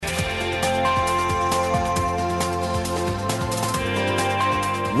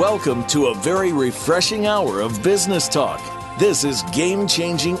Welcome to a very refreshing hour of business talk. This is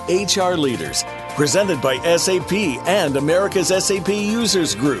Game-Changing HR Leaders, presented by SAP and America's SAP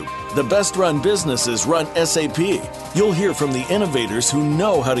Users Group. The best-run businesses run SAP. You'll hear from the innovators who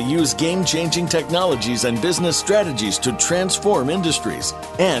know how to use game-changing technologies and business strategies to transform industries.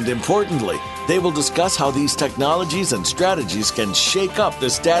 And importantly, they will discuss how these technologies and strategies can shake up the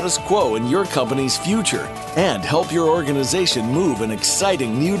status quo in your company's future and help your organization move in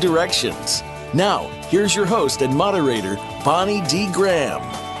exciting new directions. Now, here's your host and moderator, Bonnie D. Graham.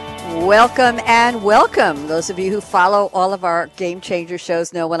 Welcome and welcome. Those of you who follow all of our Game Changer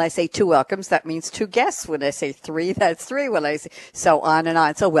shows know when I say two welcomes, that means two guests. When I say three, that's three. When I say so on and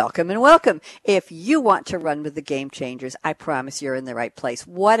on. So welcome and welcome. If you want to run with the Game Changers, I promise you're in the right place.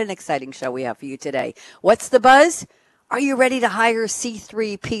 What an exciting show we have for you today. What's the buzz? Are you ready to hire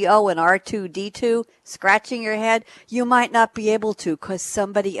C-3PO and R2-D2? Scratching your head? You might not be able to because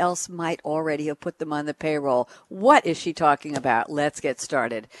somebody else might already have put them on the payroll. What is she talking about? Let's get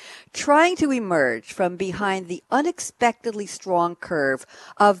started. Trying to emerge from behind the unexpectedly strong curve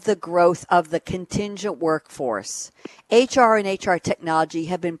of the growth of the contingent workforce. HR and HR technology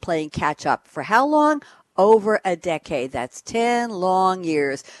have been playing catch up for how long? Over a decade. That's 10 long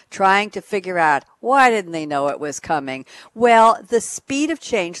years trying to figure out why didn't they know it was coming? Well, the speed of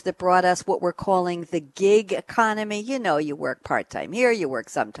change that brought us what we're calling the gig economy. You know, you work part-time here, you work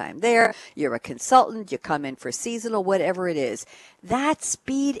sometime there, you're a consultant, you come in for seasonal, whatever it is. That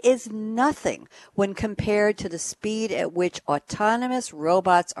speed is nothing when compared to the speed at which autonomous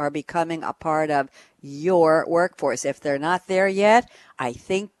robots are becoming a part of your workforce. If they're not there yet, I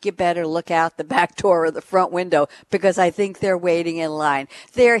think you better look out the back door or the front window because I think they're waiting in line.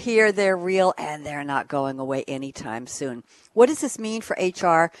 They're here, they're real, and they're not going away anytime soon. What does this mean for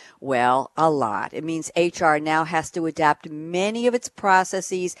HR? Well, a lot. It means HR now has to adapt many of its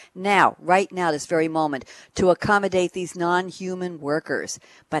processes now, right now, this very moment, to accommodate these non-human workers.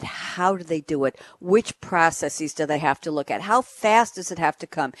 But how do they do it? Which processes do they have to look at? How fast does it have to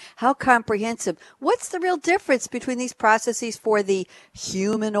come? How comprehensive? What's the real difference between these processes for the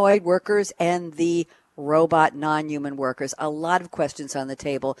humanoid workers and the robot non-human workers? A lot of questions on the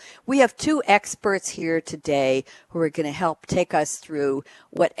table. We have two experts here today who are going to help take us through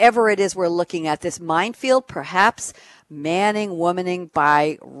whatever it is we're looking at, this minefield, perhaps manning, womaning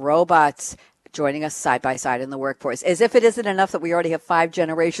by robots, joining us side by side in the workforce. As if it isn't enough that we already have 5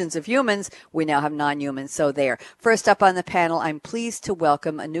 generations of humans, we now have non-humans. So there. First up on the panel, I'm pleased to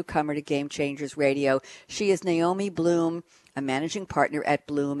welcome a newcomer to Game Changers Radio. She is Naomi Bloom, a managing partner at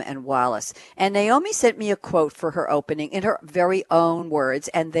Bloom and Wallace. And Naomi sent me a quote for her opening in her very own words,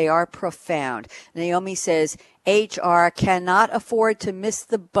 and they are profound. Naomi says, HR cannot afford to miss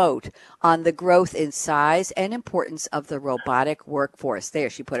the boat on the growth in size and importance of the robotic workforce. There,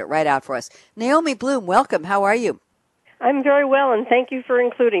 she put it right out for us. Naomi Bloom, welcome. How are you? I'm very well, and thank you for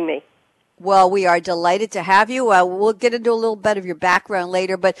including me. Well, we are delighted to have you. We'll get into a little bit of your background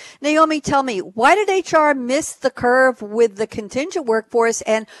later. But Naomi, tell me, why did HR miss the curve with the contingent workforce?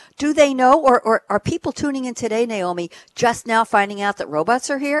 And do they know, or are people tuning in today, Naomi, just now finding out that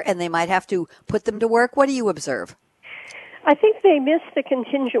robots are here and they might have to put them to work? What do you observe? I think they missed the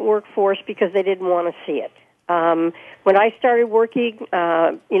contingent workforce because they didn't want to see it. When I started working,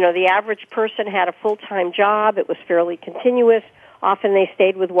 the average person had a full-time job. It was fairly continuous. Often they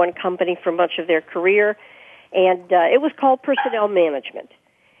stayed with one company for much of their career, and it was called personnel management.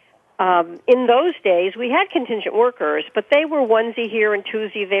 In those days, we had contingent workers, but they were onesie here and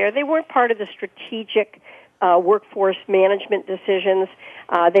twosie there. They weren't part of the strategic workforce management decisions.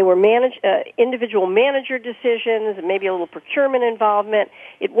 They were individual manager decisions, and maybe a little procurement involvement.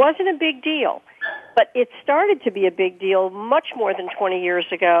 It wasn't a big deal, but it started to be a big deal much more than 20 years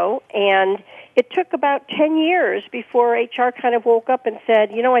ago, and it took about 10 years before HR kind of woke up and said,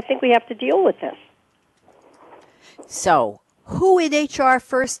 I think we have to deal with this. So, who in HR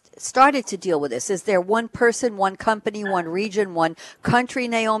first started to deal with this? Is there one person, one company, one region, one country,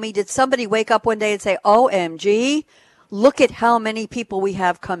 Naomi? Did somebody wake up one day and say, OMG, look at how many people we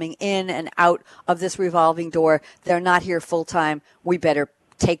have coming in and out of this revolving door. They're not here full time. We better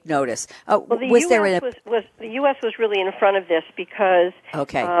take notice. The U.S. was really in front of this because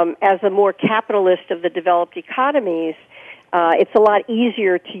okay. As a more capitalist of the developed economies, it's a lot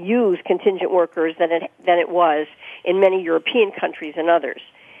easier to use contingent workers than it was in many European countries and others.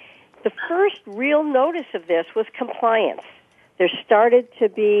 The first real notice of this was compliance. There started to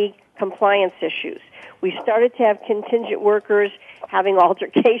be compliance issues. We started to have contingent workers having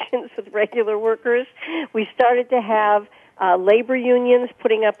altercations with regular workers. We started to have labor unions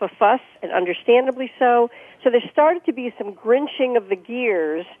putting up a fuss, and understandably so. So there started to be some grinching of the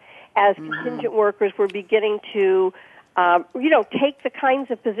gears as contingent workers were beginning to, take the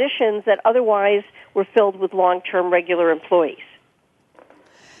kinds of positions that otherwise were filled with long-term regular employees.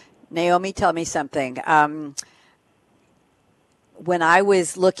 Naomi, tell me something. When I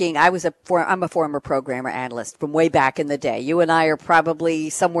was looking, I'm a former programmer analyst from way back in the day. You and I are probably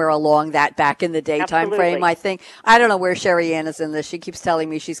somewhere along that back in the day time frame, I think. I don't know where Sherryanne is in this. She keeps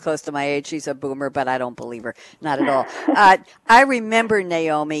telling me she's close to my age. She's a boomer, but I don't believe her. Not at all. I remember,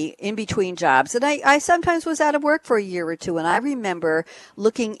 Naomi, in between jobs, and I sometimes was out of work for a year or two, and I remember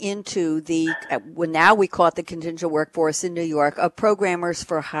looking into now we call it the contingent workforce in New York, of programmers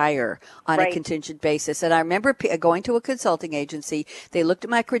for hire on a contingent basis. And I remember going to a consulting agency. They looked at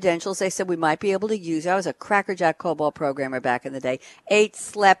my credentials. They said we might be able to use. I was a crackerjack COBOL programmer back in the day. Ate,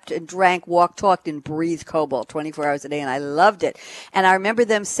 slept, and drank, walked, talked, and breathed COBOL 24 hours a day, and I loved it. And I remember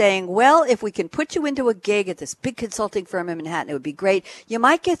them saying, well, if we can put you into a gig at this big consulting firm in Manhattan, it would be great. You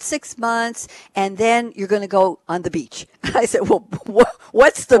might get 6 months, and then you're going to go on the beach. I said, well,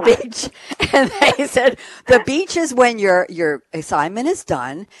 what's the beach? And they said, the beach is when your assignment is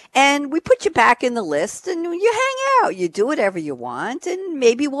done, and we put you back in the list, and you hang out. You do whatever you want, and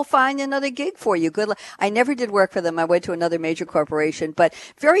maybe we'll find another gig for you. Good luck. I never did work for them. I went to another major corporation, but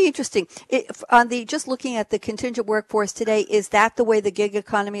very interesting. Just looking at the contingent workforce today, is that the way the gig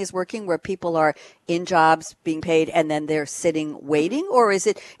economy is working, where people are in jobs being paid and then they're sitting waiting, or is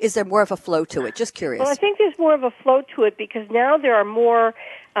there more of a flow to it? Just curious. Well, I think there's more of a flow to it because now there are more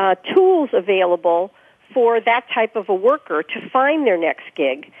tools available for that type of a worker to find their next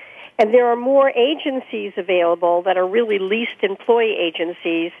gig. And there are more agencies available that are really leased employee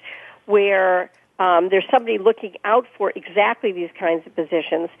agencies where there's somebody looking out for exactly these kinds of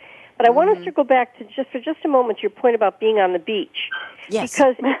positions. But I want us to go back to for just a moment to your point about being on the beach. Yes.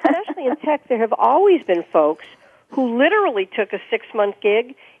 Because especially in tech, there have always been folks who literally took a 6-month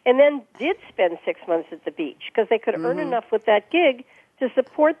gig and then did spend 6 months at the beach because they could earn enough with that gig to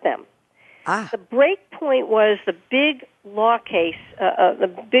support them. The break point was the big law case,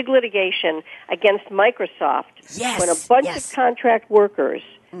 the big litigation against Microsoft when a bunch of contract workers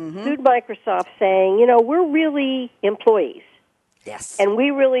sued Microsoft saying, we're really employees. Yes. And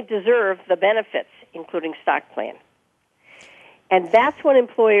we really deserve the benefits, including stock plan. And that's when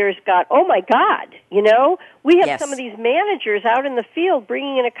employers got, oh, my God, we have some of these managers out in the field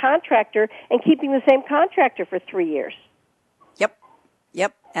bringing in a contractor and keeping the same contractor for 3 years.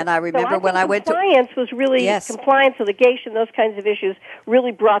 Yep. And I remember when I went to compliance was really compliance, litigation, those kinds of issues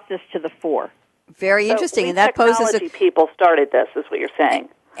really brought this to the fore. Very interesting, and that poses people started this, is what you're saying.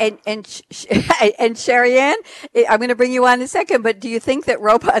 And Sherryanne, I'm going to bring you on in a second, but do you think that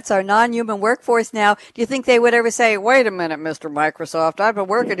robots are non-human workforce now? Do you think they would ever say, wait a minute, Mr. Microsoft, I've been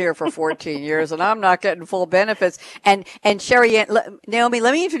working here for 14 years and I'm not getting full benefits? And Sherryanne, Naomi,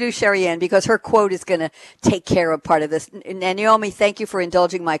 let me introduce Sherryanne because her quote is going to take care of part of this. And Naomi, thank you for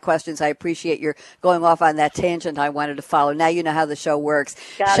indulging my questions. I appreciate your going off on that tangent I wanted to follow. Now you know how the show works.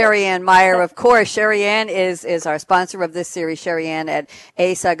 Sherryanne Meyer, of course. Sherryanne is our sponsor of this series, Sherryanne at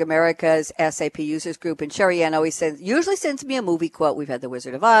ASUG, America's SAP Users Group, and Sherryanne usually sends me a movie quote. We've had The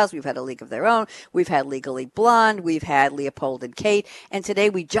Wizard of Oz, we've had A League of Their Own, we've had Legally Blonde, we've had Leopold and Kate, and today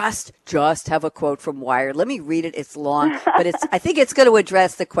we just have a quote from Wired. Let me read it. It's long, but I think it's going to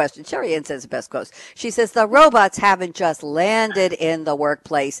address the question. Sherryanne says the best quotes. She says, the robots haven't just landed in the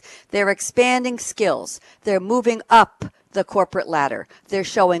workplace. They're expanding skills. They're moving up the corporate ladder. They're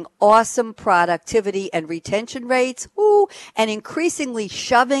showing awesome productivity and retention rates, and increasingly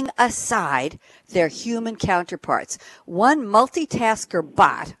shoving aside their human counterparts. One multitasker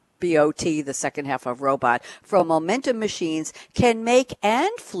bot, BOT, the second half of robot, from Momentum Machines can make and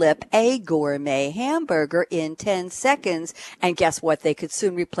flip a gourmet hamburger in 10 seconds. And guess what? They could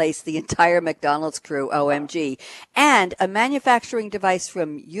soon replace the entire McDonald's crew, OMG. And a manufacturing device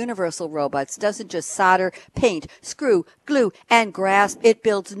from Universal Robots doesn't just solder, paint, screw, glue, and grasp. It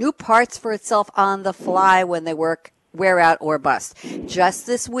builds new parts for itself on the fly when they wear out or bust. Just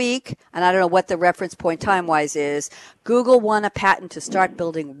this week, and I don't know what the reference point time-wise is, Google won a patent to start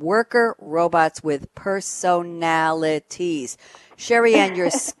building worker robots with personalities. Sherryanne, you're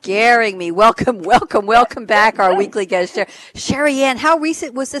scaring me. Welcome back, our weekly guest. Sherryanne, how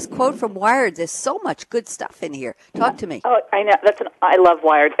recent was this quote from Wired? There's so much good stuff in here. Talk to me. Oh, I know. I love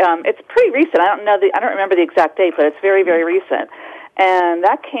Wired. It's pretty recent. I don't remember the exact date, but it's very, very recent. And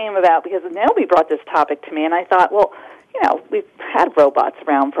that came about because Naomi brought this topic to me, and I thought, well, we've had robots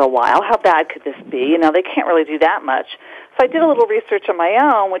around for a while. How bad could this be? They can't really do that much. So I did a little research on my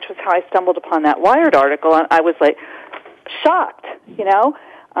own, which was how I stumbled upon that Wired article, and I was like, shocked, you know.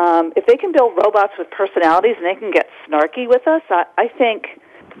 If they can build robots with personalities and they can get snarky with us, I think,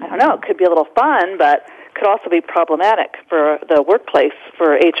 I don't know, it could be a little fun, but could also be problematic for the workplace,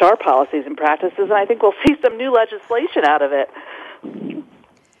 for HR policies and practices, and I think we'll see some new legislation out of it.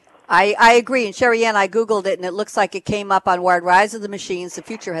 I agree. And Sherryanne, I Googled it, and it looks like it came up on Wired. Rise of the Machines. The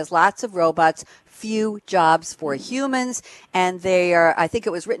future has lots of robots, few jobs for humans. And they are, I think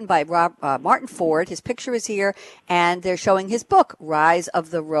it was written by Martin Ford. His picture is here, and they're showing his book, Rise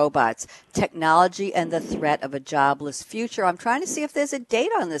of the Robots, Technology and the Threat of a Jobless Future. I'm trying to see if there's a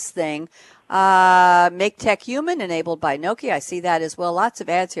date on this thing. Make Tech Human, enabled by Nokia. I see that as well. Lots of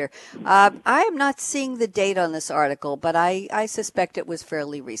ads here. I am not seeing the date on this article, but I suspect it was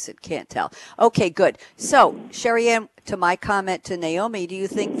fairly recent. Can't tell. Okay, good. So, Sherryanne, to my comment to Naomi, do you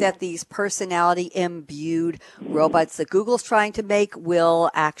think that these personality-imbued robots that Google's trying to make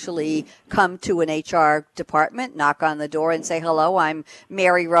will actually come to an HR department, knock on the door and say, hello, I'm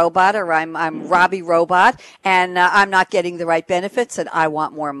Mary Robot, or I'm Robbie Robot, and I'm not getting the right benefits and I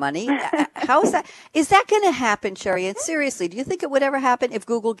want more money? How is that? Is that going to happen, Sherryanne? Seriously, do you think it would ever happen if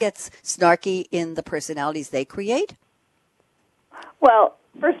Google gets snarky in the personalities they create? Well,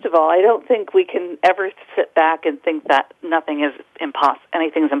 first of all, I don't think we can ever sit back and think that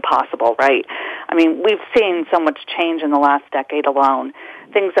anything's impossible, right? I mean, we've seen so much change in the last decade alone,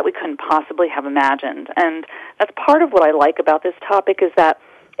 things that we couldn't possibly have imagined. And that's part of what I like about this topic is that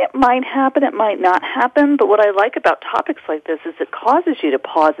it might happen, it might not happen, but what I like about topics like this is it causes you to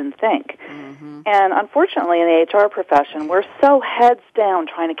pause and think. Mm-hmm. And unfortunately in the HR profession, we're so heads down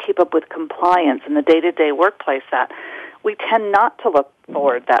trying to keep up with compliance in the day-to-day workplace that we tend not to look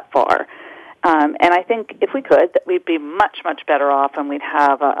forward that far. And I think if we could, that we'd be much, much better off, and we'd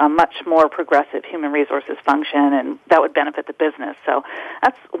have a much more progressive human resources function, and that would benefit the business. So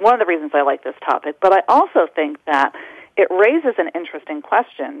that's one of the reasons I like this topic. But I also think that it raises an interesting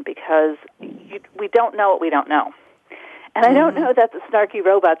question because we don't know what we don't know. And I don't know that the snarky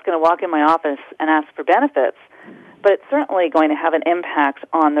robot's going to walk in my office and ask for benefits, but it's certainly going to have an impact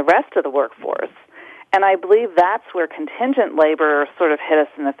on the rest of the workforce. And I believe that's where contingent labor sort of hit us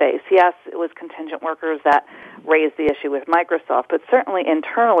in the face. Yes, it was contingent workers that raised the issue with Microsoft, but certainly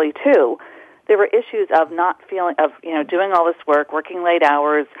internally too, there were issues of not feeling, of, doing all this work, working late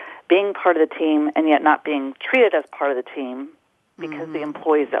hours, being part of the team, and yet not being treated as part of the team because the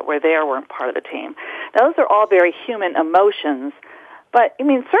employees that were there weren't part of the team. Those are all very human emotions, but, I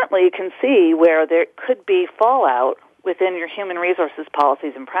mean, certainly you can see where there could be fallout within your human resources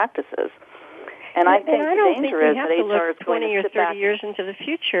policies and practices. And I think the danger is that HR is going to 20 or 30 years into the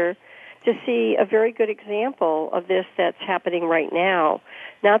future to see a very good example of this that's happening right now.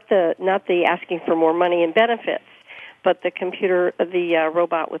 Not the asking for more money and benefits, but the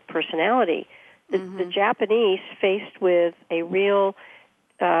robot with personality. The Japanese, faced with a real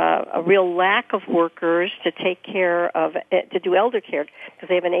lack of workers to take care of, to do elder care, because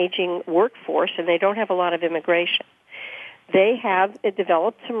they have an aging workforce and they don't have a lot of immigration. They have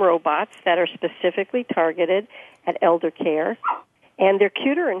developed some robots that are specifically targeted at elder care, and they're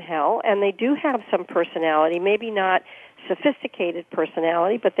cuter than hell, and they do have some personality, maybe not sophisticated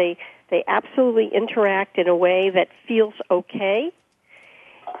personality, but they absolutely interact in a way that feels okay.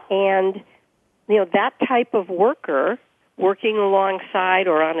 And, that type of worker working alongside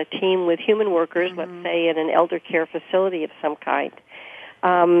or on a team with human workers, let's say in an elder care facility of some kind,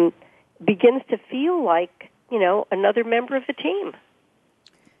 begins to feel like, another member of the team.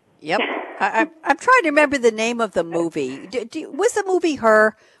 Yep. I'm trying to remember the name of the movie. Was the movie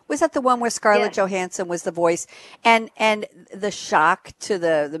Her? Was that the one where Scarlett Johansson was the voice? And the shock to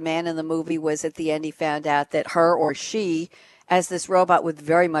the man in the movie was at the end he found out that her or she, as this robot with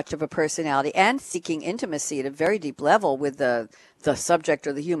very much of a personality and seeking intimacy at a very deep level with the subject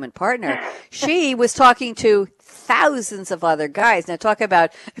or the human partner, she was talking to thousands of other guys. Now, talk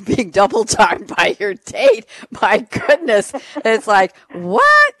about being double-timed by your date. My goodness. It's like,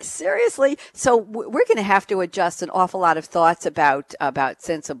 what? Seriously? So we're going to have to adjust an awful lot of thoughts about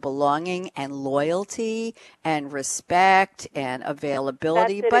sense of belonging and loyalty and respect and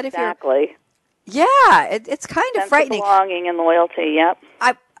availability. That's it, exactly. It's kind of frightening. Sense of belonging and loyalty, yep.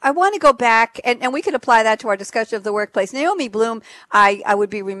 I want to go back, and we could apply that to our discussion of the workplace. Naomi Bloom, I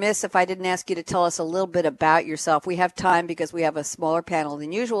would be remiss if I didn't ask you to tell us a little bit about yourself. We have time because we have a smaller panel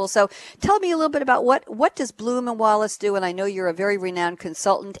than usual. So tell me a little bit about what does Bloom and Wallace do? And I know you're a very renowned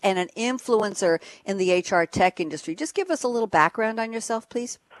consultant and an influencer in the HR tech industry. Just give us a little background on yourself,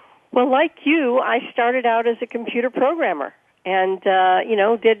 please. Well, like you, I started out as a computer programmer and,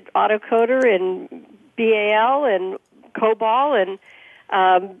 did autocoder and BAL and COBOL and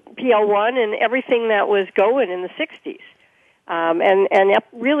PL1 and everything that was going in the 60s. and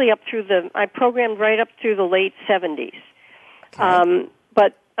up through I programmed right up through the late 70s. Okay.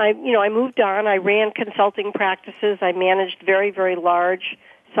 But I moved on. I ran consulting practices. I managed very, very large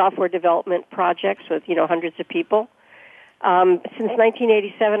software development projects with, hundreds of people. Since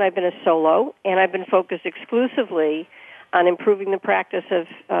 1987, I've been a solo, and I've been focused exclusively on improving the practice of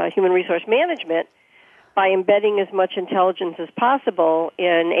human resource management by embedding as much intelligence as possible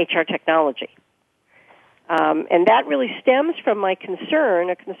in HR technology. And that really stems from a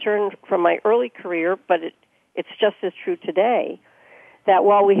concern from my early career, but it's just as true today, that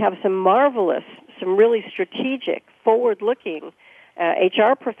while we have some really strategic, forward-looking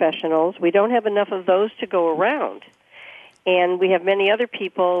HR professionals, we don't have enough of those to go around. And we have many other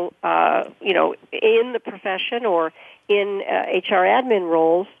people, in the profession or in HR admin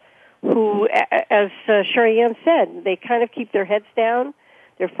roles who, as Sherryanne said, they kind of keep their heads down.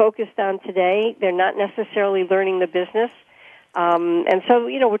 They're focused on today. They're not necessarily learning the business. And so,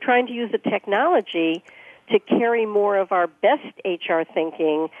 we're trying to use the technology to carry more of our best HR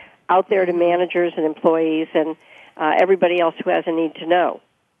thinking out there to managers and employees and everybody else who has a need to know.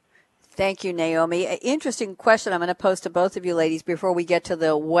 Thank you, Naomi. Interesting question I'm going to pose to both of you ladies before we get to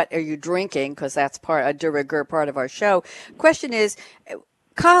the what are you drinking, because that's a de rigueur part of our show. Question is,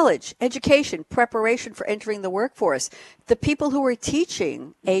 college, education, preparation for entering the workforce. The people who are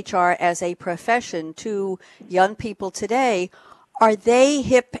teaching HR as a profession to young people today, are they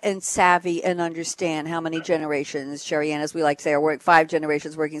hip and savvy and understand how many generations, Sherryanne, as we like to say, are 5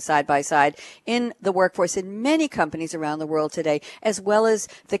 generations working side by side in the workforce in many companies around the world today, as well as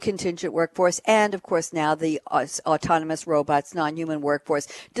the contingent workforce and, of course, now the autonomous robots, non-human workforce.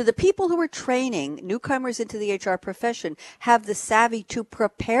 Do the people who are training newcomers into the HR profession have the savvy to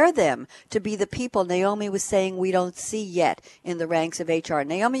prepare them to be the people Naomi was saying we don't see yet in the ranks of HR?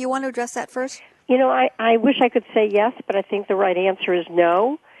 Naomi, you want to address that first? I wish I could say yes, but I think the right answer is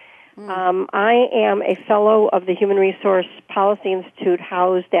no. I am a fellow of the Human Resource Policy Institute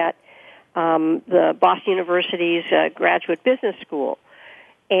housed at the Boston University's Graduate Business School.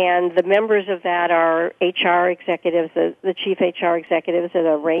 And the members of that are HR executives, the chief HR executives at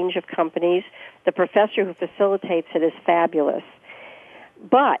a range of companies. The professor who facilitates it is fabulous.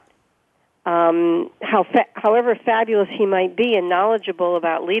 But however fabulous he might be and knowledgeable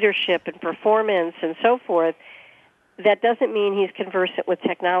about leadership and performance and so forth, that doesn't mean he's conversant with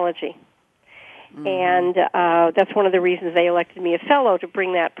technology. And that's one of the reasons they elected me a fellow, to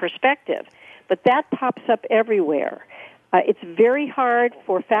bring that perspective. But that pops up everywhere. It's very hard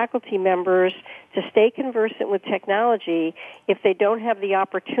for faculty members to stay conversant with technology if they don't have the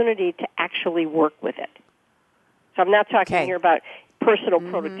opportunity to actually work with it. So I'm not talking here about personal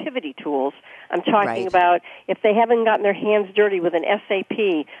productivity tools. I'm talking about if they haven't gotten their hands dirty with an SAP,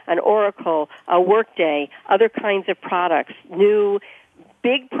 an Oracle, a Workday, other kinds of products, new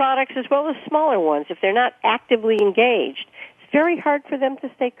big products as well as smaller ones, if they're not actively engaged, it's very hard for them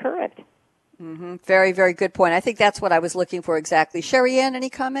to stay current. Very, very good point. I think that's what I was looking for exactly. Sherryanne, any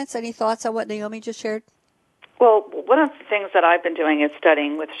comments, any thoughts on what Naomi just shared? Well, one of the things that I've been doing is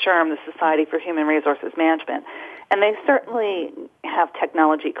studying with SHRM, the Society for Human Resources Management, and they certainly have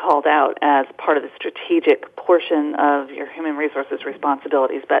technology called out as part of the strategic portion of your human resources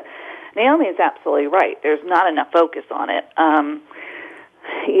responsibilities. But Naomi is absolutely right. There's not enough focus on it. I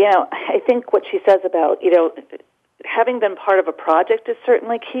think what she says about, having been part of a project is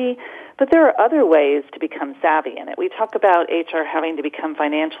certainly key, but there are other ways to become savvy in it. We talk about HR having to become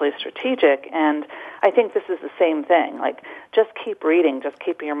financially strategic, and I think this is the same thing. Like, just keep reading, just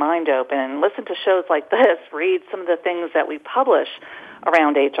keep your mind open, and listen to shows like this, read some of the things that we publish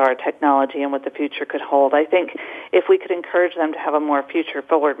around HR technology and what the future could hold. I think if we could encourage them to have a more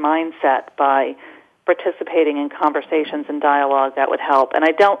future-forward mindset by participating in conversations and dialogue, that would help. And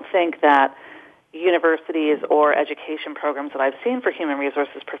I don't think that universities or education programs that I've seen for human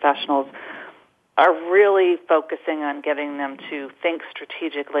resources professionals are really focusing on getting them to think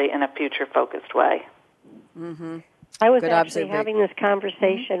strategically in a future-focused way. I was actually having this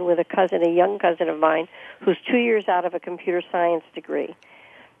conversation with a young cousin of mine, who's 2 years out of a computer science degree.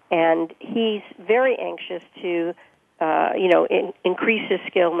 And he's very anxious to, increase his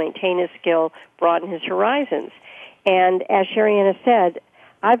skill, maintain his skill, broaden his horizons. And as Sherryanne has said,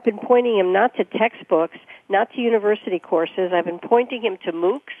 I've been pointing him not to textbooks, not to university courses. I've been pointing him to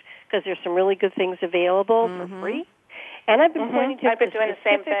MOOCs, because there's some really good things available for free. And I've been pointing to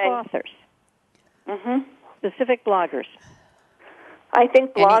specific authors, specific bloggers. I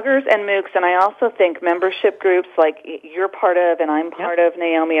think bloggers and MOOCs, and I also think membership groups like you're part of and I'm part of,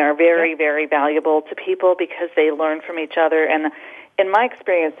 Naomi, are very, very valuable to people because they learn from each other. And in my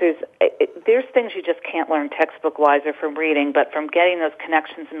experience, there's things you just can't learn textbook-wise or from reading, but from getting those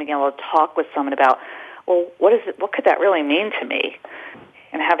connections and being able to talk with someone about, well, what could that really mean to me?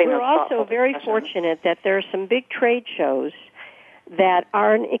 And having We're those also very fortunate that there are some big trade shows that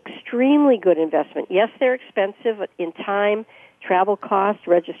are an extremely good investment. Yes, they're expensive in time, travel costs,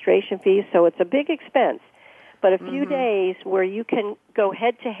 registration fees, so it's a big expense. But a few days where you can go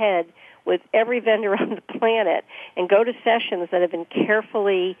head-to-head with every vendor on the planet and go to sessions that have been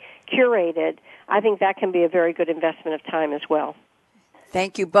carefully curated, I think that can be a very good investment of time as well.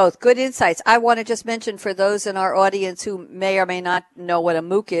 Thank you both. Good insights. I want to just mention for those in our audience who may or may not know what a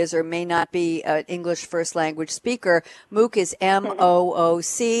MOOC is or may not be an English first language speaker, MOOC is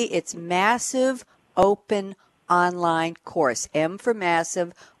MOOC. It's Massive Open Online Course. M for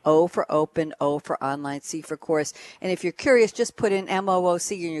massive, O for open, O for online, C for course. And if you're curious, just put in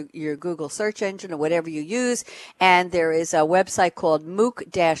MOOC in your Google search engine or whatever you use. And there is a website called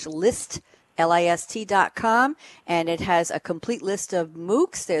MOOC-list.com, and it has a complete list of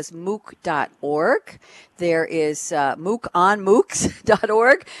MOOCs. There's MOOC.org. There is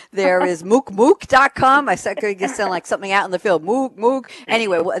MOOConMOOCs.org. There is MOOCMOOC.com. I said it sound like something out in the field. MOOC.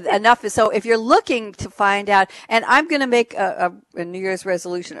 Anyway, enough. So if you're looking to find out, and I'm going to make a New Year's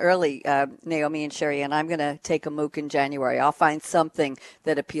resolution early, Naomi and Sherryanne, I'm going to take a MOOC in January. I'll find something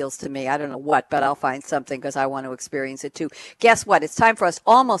that appeals to me. I don't know what, but I'll find something because I want to experience it too. Guess what? It's time for us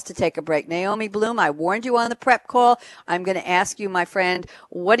almost to take a break. Naomi Bloom, I warned you on the prep call. I'm going to ask you, my friend,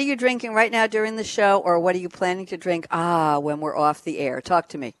 what are you drinking right now during the show, or what are you planning to drink when we're off the air? Talk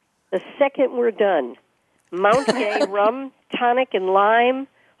to me. The second we're done, Mount Gay rum, tonic and lime,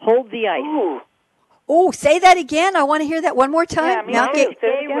 hold the ice. Oh, say that again. I want to hear that one more time. Yeah, Mount Gay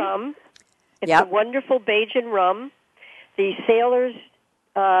rum. It's a wonderful Bajan rum. The sailors,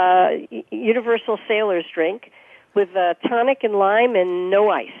 universal sailors drink with tonic and lime and no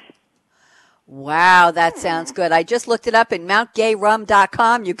ice. Wow, that sounds good. I just looked it up in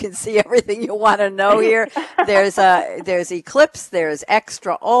mountgayrum.com. You can see everything you want to know here. There's Eclipse, there's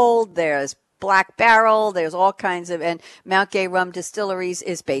Extra Old, there's Black Barrel, there's all kinds of, and Mount Gay Rum Distilleries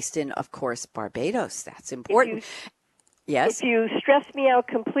is based in, of course, Barbados. That's important. Yes. If you stress me out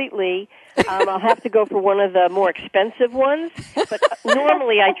completely, I'll have to go for one of the more expensive ones, but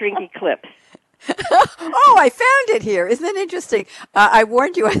normally I drink Eclipse. Oh, I found it here. Isn't it interesting? I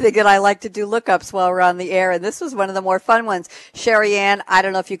warned you, I think, that I like to do lookups while we're on the air, and this was one of the more fun ones. Sherryanne, I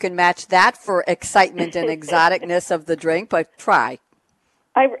don't know if you can match that for excitement and exoticness of the drink, but try.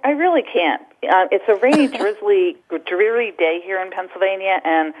 I really can't. It's a rainy, drizzly, dreary day here in Pennsylvania,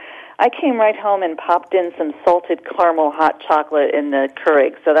 and I came right home and popped in some salted caramel hot chocolate in the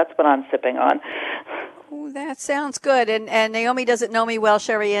Keurig, so that's what I'm sipping on. Oh, that sounds good. And Naomi doesn't know me well.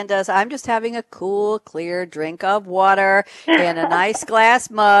 Sherryanne does. I'm just having a cool, clear drink of water in a nice glass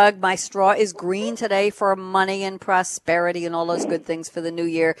mug. My straw is green today for money and prosperity and all those good things for the new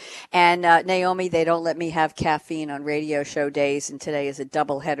year. And Naomi, they don't let me have caffeine on radio show days, and today is a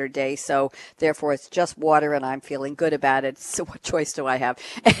doubleheader day, so therefore it's just water, and I'm feeling good about it. So what choice do I have?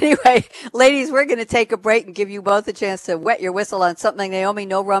 Anyway, ladies, we're going to take a break and give you both a chance to wet your whistle on something. Naomi,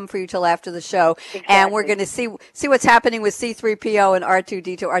 no rum for you till after the show. Exactly. And we're going to see what's happening with C-3PO and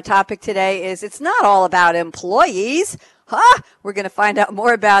R2-D2. Our topic today is it's not all about employees. We're going to find out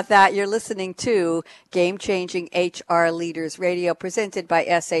more about that. You're listening to Game Changing HR Leaders Radio, presented by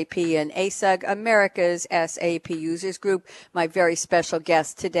SAP and ASUG, America's SAP Users Group. My very special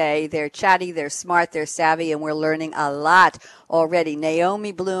guests today. They're chatty, they're smart, they're savvy, and we're learning a lot already.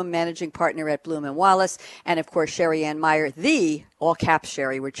 Naomi Bloom, managing partner at Bloom & Wallace, and of course Sherryanne Meyer, the all caps,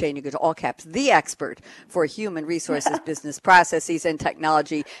 Sherry, we're changing it to all caps, the expert for human resources, business processes, and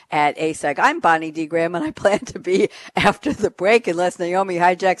technology at ASUG. I'm Bonnie D. Graham, and I plan to be after the break, unless Naomi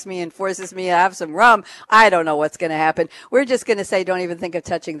hijacks me and forces me to have some rum. I don't know what's going to happen. We're just going to say, don't even think of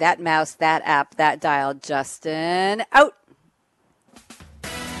touching that mouse, that app, that dial. Justin, out.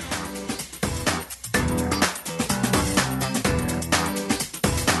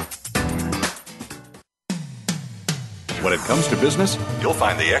 When it comes to business, you'll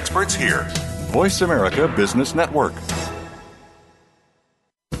find the experts here. Voice America Business Network.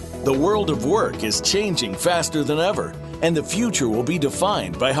 The world of work is changing faster than ever, and the future will be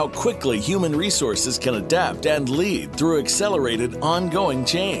defined by how quickly human resources can adapt and lead through accelerated, ongoing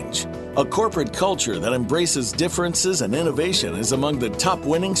change. A corporate culture that embraces differences and innovation is among the top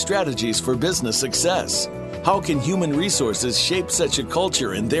winning strategies for business success. How can human resources shape such a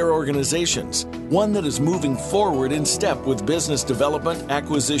culture in their organizations? One that is moving forward in step with business development,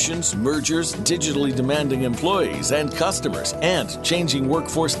 acquisitions, mergers, digitally demanding employees and customers, and changing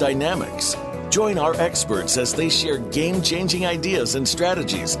workforce dynamics. Join our experts as they share game-changing ideas and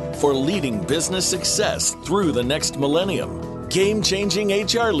strategies for leading business success through the next millennium. Game-Changing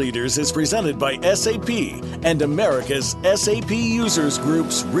HR Leaders is presented by SAP and America's SAP Users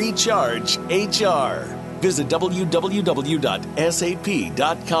Group's Recharge HR. Visit www.sap.com.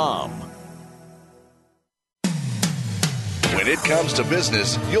 When it comes to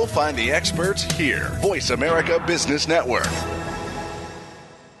business, you'll find the experts here. Voice America Business Network.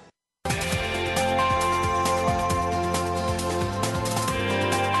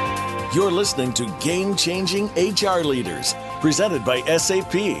 You're listening to Game-Changing HR Leaders, presented by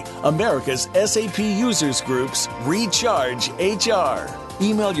SAP, America's SAP Users Group's Recharge HR.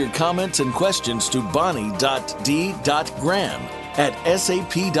 Email your comments and questions to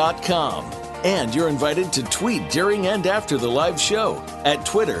bonnie.d.graham@sap.com. And you're invited to tweet during and after the live show at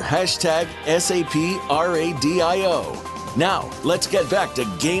Twitter, #SAPRadio. Now, let's get back to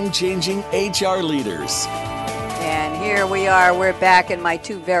Game-Changing HR Leaders. And here we are. We're back, and my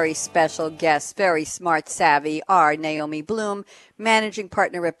two very special guests, very smart, savvy, are Naomi Bloom, managing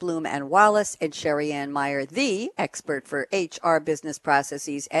partner at Bloom and Wallace, and Sherryanne Meyer, the expert for HR business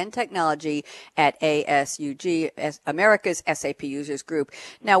processes and technology at ASUG, America's SAP Users Group.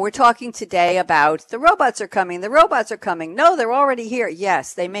 Now, we're talking today about the robots are coming. The robots are coming. No, they're already here.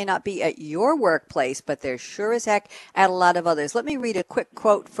 Yes, they may not be at your workplace, but they're sure as heck at a lot of others. Let me read a quick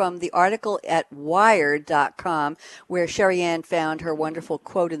quote from the article at Wired.com, where Sherryanne found her wonderful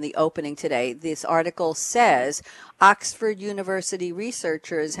quote in the opening today. This article says, Oxford University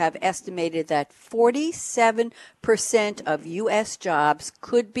researchers have estimated that 47% of U.S. jobs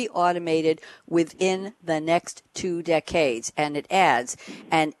could be automated within the next 2 decades. And it adds,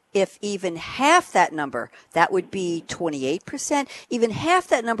 and if even half that number, that would be 28%, even half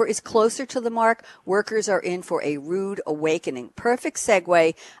that number is closer to the mark, workers are in for a rude awakening. Perfect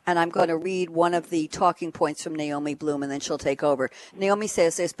segue, and I'm going to read one of the talking points from Naomi Bloom, and then she'll take over. Naomi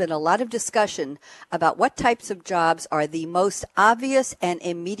says there's been a lot of discussion about what types of jobs are the most obvious and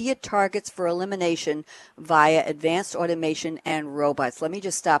immediate targets for elimination via advanced automation and robots. Let me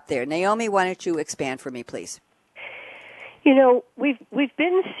just stop there. Naomi, why don't you expand for me, please? You know, we've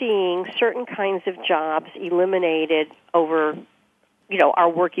been seeing certain kinds of jobs eliminated over, our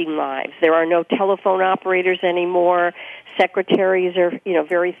working lives. There are no telephone operators anymore. Secretaries are,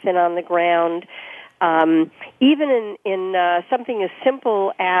 very thin on the ground. Even in something as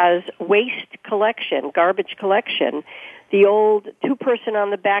simple as waste collection, garbage collection, the old two-person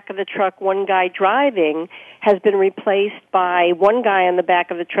on the back of the truck, one guy driving, has been replaced by one guy on the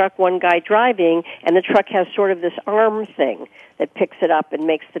back of the truck, one guy driving, and the truck has sort of this arm thing that picks it up and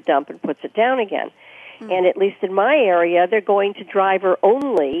makes the dump and puts it down again. Mm-hmm. And at least in my area, they're going to driver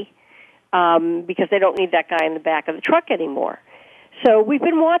only because they don't need that guy in the back of the truck anymore. So we've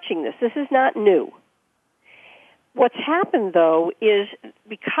been watching this. This is not new. What's happened, though, is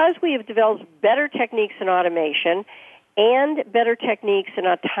because we have developed better techniques in automation and better techniques in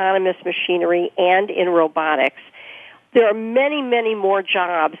autonomous machinery and in robotics, there are many, many more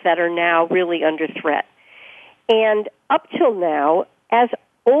jobs that are now really under threat. And up till now, as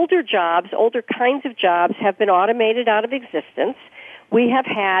older kinds of jobs have been automated out of existence, we have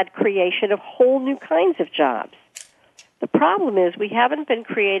had creation of whole new kinds of jobs. The problem is we haven't been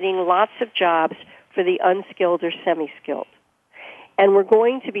creating lots of jobs for the unskilled or semi-skilled. And we're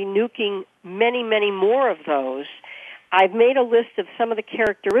going to be nuking many, many more of those. I've made a list of some of the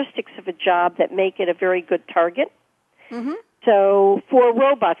characteristics of a job that make it a very good target. Mm-hmm. So for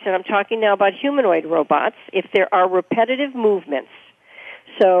robots, and I'm talking now about humanoid robots, if there are repetitive movements,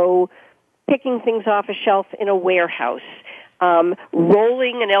 so picking things off a shelf in a warehouse,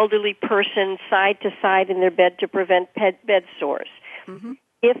 rolling an elderly person side to side in their bed to prevent bed sores. Mm-hmm.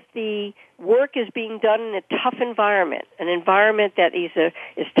 If the work is being done in a tough environment, an environment that is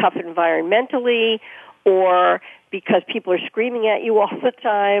tough environmentally, or because people are screaming at you all the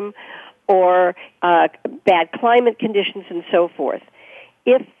time, or bad climate conditions and so forth.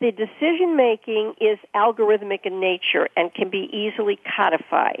 If the decision-making is algorithmic in nature and can be easily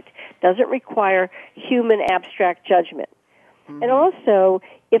codified, doesn't require human abstract judgment. Mm-hmm. And also,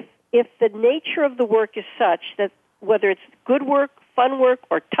 if the nature of the work is such that whether it's good work, fun work,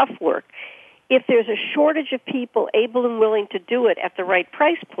 or tough work, if there's a shortage of people able and willing to do it at the right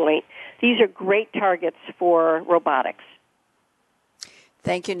price point, these are great targets for robotics.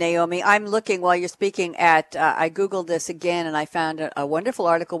 Thank you, Naomi. I'm looking while you're speaking at, I Googled this again and I found a wonderful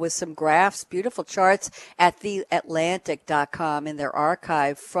article with some graphs, beautiful charts at theatlantic.com in their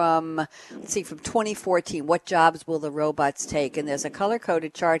archive from 2014. What jobs will the robots take? And there's a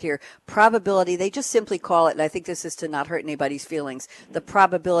color-coded chart here. Probability, they just simply call it, and I think this is to not hurt anybody's feelings, the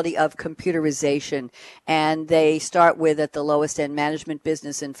probability of computerization. And they start with at the lowest end management,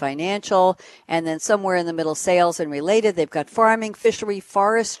 business, and financial. And then somewhere in the middle, sales and related. They've got farming, fishery,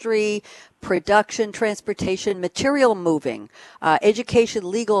 forestry, production, transportation, material moving,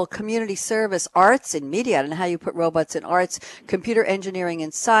 education, legal, community service, arts and media. I don't know how you put robots in arts, computer engineering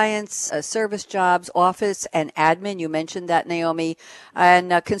and science, service jobs, office and admin. You mentioned that, Naomi,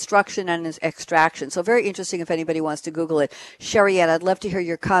 and construction and extraction. So very interesting if anybody wants to Google it. Sherryanne, I'd love to hear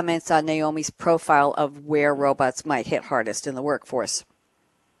your comments on Naomi's profile of where robots might hit hardest in the workforce.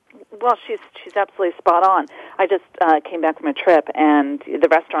 Well, she's absolutely spot on. I just came back from a trip, and the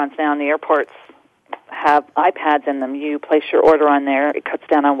restaurants now in the airports have iPads in them. You place your order on there. It cuts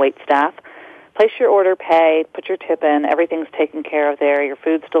down on wait staff. Place your order, pay, put your tip in. Everything's taken care of there. Your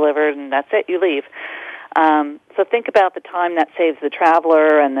food's delivered, and that's it. You leave. So think about the time that saves the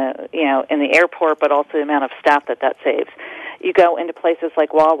traveler and in the airport, but also the amount of staff that saves. You go into places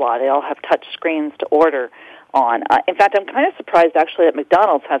like Wawa. They all have touch screens to order on. In fact, I'm kind of surprised actually that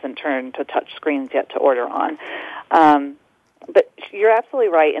McDonald's hasn't turned to touch screens yet to order on. But you're absolutely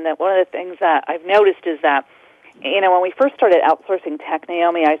right in that one of the things that I've noticed is that, when we first started outsourcing tech,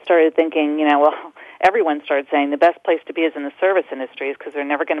 Naomi, I started thinking, everyone started saying the best place to be is in the service industries because they're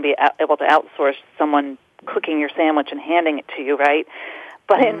never going to be able to outsource someone cooking your sandwich and handing it to you, right?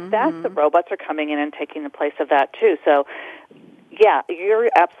 But in fact, the robots are coming in and taking the place of that too. So yeah, you're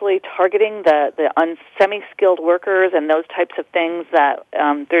absolutely targeting the semi-skilled workers and those types of things that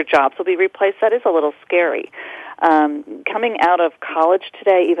their jobs will be replaced. That is a little scary. Coming out of college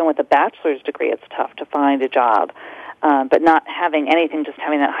today, even with a bachelor's degree, it's tough to find a job. But not having anything, just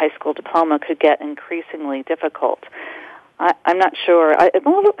having that high school diploma could get increasingly difficult. I'm not sure. I'm a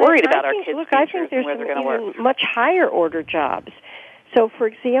little worried about our kids' futures I think there's and where they're going to work. Much higher order jobs. So, for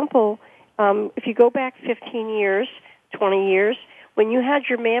example, if you go back 15 years, 20 years, when you had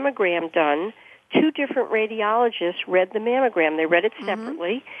your mammogram done, 2 different radiologists read the mammogram. They read it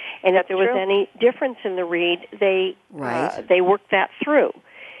separately, and if there was any difference in the read, they worked that through.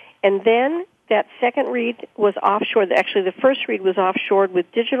 And then that second read was offshored. Actually, the first read was offshored with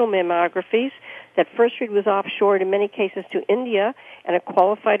digital mammographies. That first read was offshored in many cases to India, and a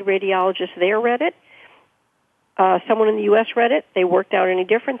qualified radiologist there read it. Someone in the U.S. read it. They worked out any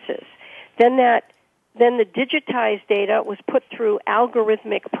differences. Then the digitized data was put through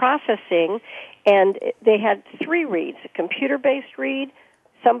algorithmic processing, and they had 3 reads: a computer-based read,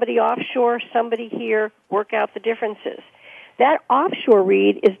 somebody offshore, somebody here, work out the differences. That offshore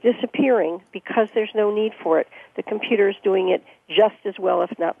read is disappearing because there's no need for it. The computer is doing it just as well,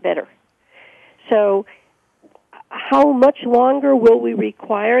 if not better. So how much longer will we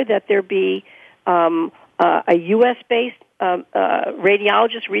require that there be a U.S.-based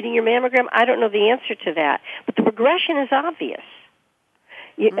radiologist reading your mammogram? I don't know the answer to that. But the progression is obvious.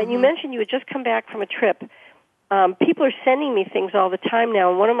 And you mentioned you had just come back from a trip. People are sending me things all the time now.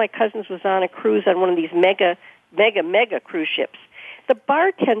 And one of my cousins was on a cruise on one of these mega cruise ships. The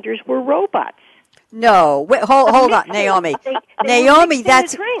bartenders were robots. No, wait, hold on, Naomi. Naomi,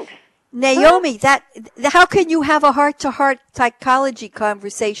 that's drinks. Naomi. How can you have a heart-to-heart psychology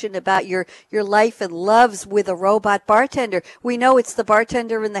conversation about your life and loves with a robot bartender? We know it's the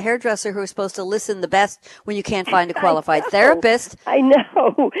bartender and the hairdresser who are supposed to listen the best when you can't find a qualified therapist. I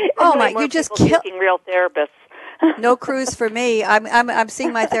know. Oh my! You just killed real therapists. No cruise for me. I'm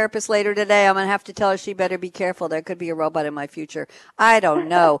seeing my therapist later today. I'm going to have to tell her she better be careful. There could be a robot in my future. I don't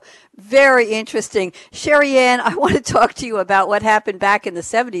know. Very interesting. Sherryanne, I want to talk to you about what happened back in the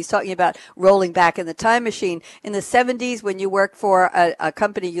 70s, talking about rolling back in the time machine. In the 70s, when you worked for a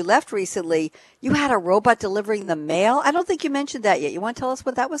company you left recently, you had a robot delivering the mail. I don't think you mentioned that yet. You want to tell us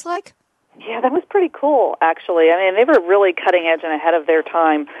what that was like? Yeah, that was pretty cool, actually. I mean, they were really cutting edge and ahead of their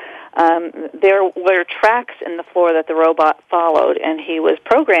time. There were tracks in the floor that the robot followed, and he was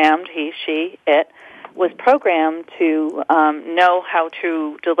programmed, it was programmed to know how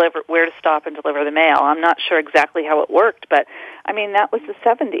to deliver, where to stop and deliver the mail. I'm not sure exactly how it worked, but, I mean, that was the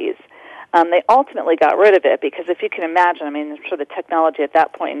 70s. They ultimately got rid of it because if you can imagine, I mean, sure, the technology at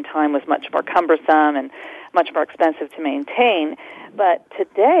that point in time was much more cumbersome and much more expensive to maintain. But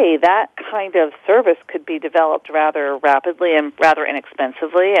today, that kind of service could be developed rather rapidly and rather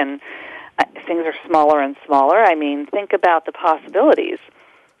inexpensively, and things are smaller and smaller. I mean, think about the possibilities.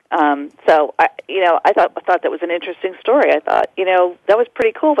 So I thought that was an interesting story. I thought, that was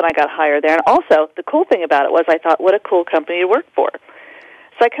pretty cool when I got hired there. And also, the cool thing about it was I thought, what a cool company to work for.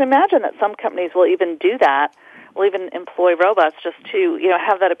 So I can imagine that some companies will even do that, will even employ robots just to,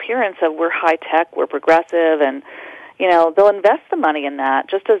 have that appearance of we're high tech, we're progressive, and they'll invest the money in that,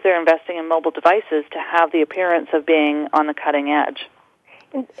 just as they're investing in mobile devices to have the appearance of being on the cutting edge.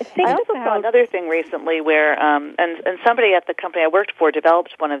 I also saw another thing recently where, and somebody at the company I worked for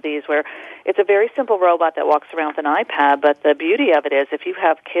developed one of these where it's a very simple robot that walks around with an iPad, but the beauty of it is if you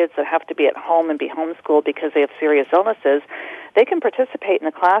have kids that have to be at home and be homeschooled because they have serious illnesses, they can participate in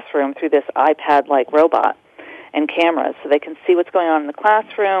the classroom through this iPad-like robot and cameras, so they can see what's going on in the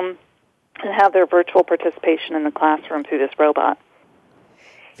classroom and have their virtual participation in the classroom through this robot.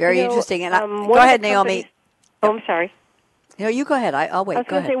 Very interesting. And go ahead, Naomi. I'm sorry. No, you go ahead. I'll wait. I was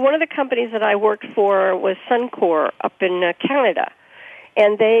going to say one of the companies that I worked for was Suncor up in Canada,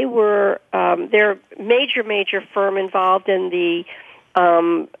 and they were they're a major from involved in the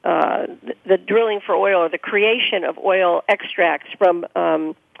drilling for oil or the creation of oil extracts from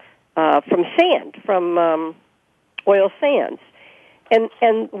sand, from oil sands.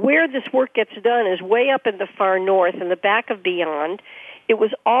 And where this work gets done is way up in the far north, in the back of Beyond. It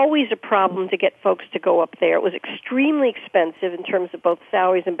was always a problem to get folks to go up there. It was extremely expensive in terms of both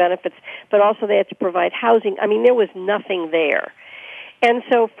salaries and benefits, but also they had to provide housing. I mean, there was nothing there. And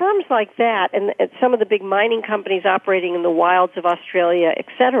so firms like that, and some of the big mining companies operating in the wilds of Australia, et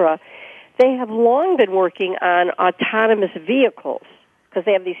cetera, they have long been working on autonomous vehicles because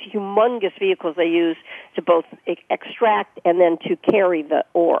they have these humongous vehicles they use to both extract and then to carry the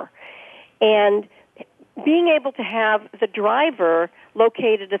ore. And being able to have the driver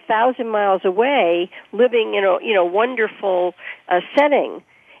located 1,000 miles away, living in a wonderful setting,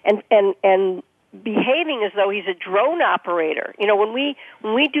 and behaving as though he's a drone operator. When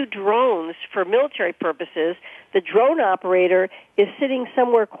we do drones for military purposes, the drone operator is sitting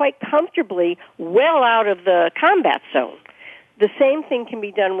somewhere quite comfortably, well out of the combat zone. The same thing can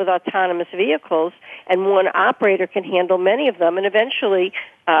be done with autonomous vehicles, and one operator can handle many of them. And eventually,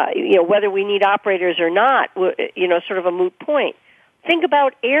 whether we need operators or not, sort of a moot point. Think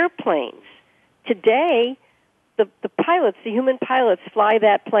about airplanes. Today, the pilots, the human pilots, fly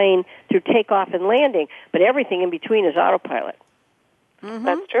that plane through takeoff and landing, but everything in between is autopilot. Mm-hmm.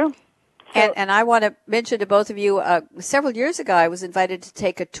 That's true. And I want to mention to both of you, several years ago, I was invited to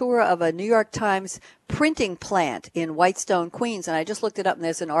take a tour of a New York Times printing plant in Whitestone, Queens. And I just looked it up, and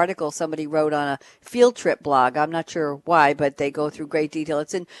there's an article somebody wrote on a field trip blog. I'm not sure why, but they go through great detail.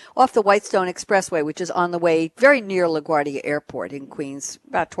 It's off the Whitestone Expressway, which is on the way very near LaGuardia Airport in Queens,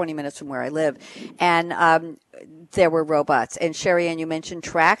 about 20 minutes from where I live. And there were robots. And Sherryanne, you mentioned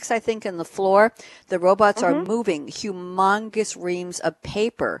tracks, I think, in the floor. The robots are moving humongous reams of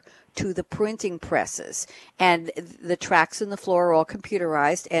paper to the printing presses, and the tracks in the floor are all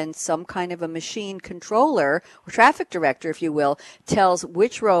computerized, and some kind of a machine controller or traffic director, if you will, tells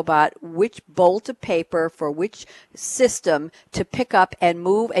which robot, which bolt of paper for which system to pick up and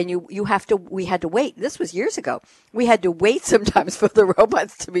move. And we had to wait. This was years ago. We had to wait sometimes for the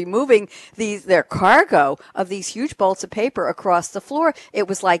robots to be moving their cargo of these huge bolts of paper across the floor. It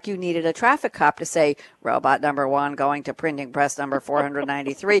was like you needed a traffic cop to say, robot number 1 going to printing press number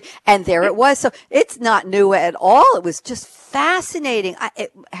 493. And there it was. So it's not new at all. It was just fascinating.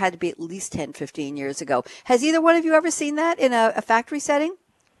 It had to be at least 10, 15 years ago. Has either one of you ever seen that in a factory setting?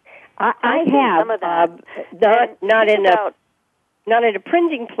 I have. Some of that. Not in a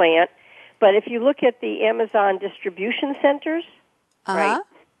printing plant, but if you look at the Amazon distribution centers, right?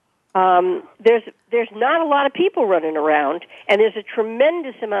 There's not a lot of people running around, and there's a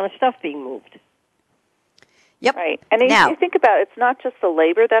tremendous amount of stuff being moved. Yep. Right. And you think about it, it's not just the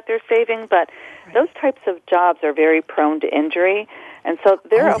labor that they're saving, but those types of jobs are very prone to injury. And so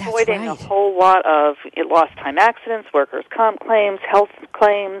they're avoiding a whole lot of lost time accidents, workers' comp claims, health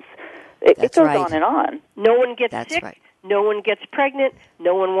claims. It goes on and on. No one gets sick. Right. No one gets pregnant.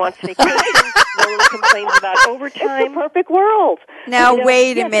 No one wants vacation. No one complains about overtime. It's the perfect world. Now,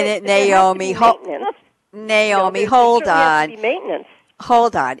 wait a minute, Naomi. Naomi, hold on. Maintenance.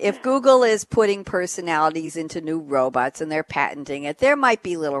 Hold on. If Google is putting personalities into new robots and they're patenting it, there might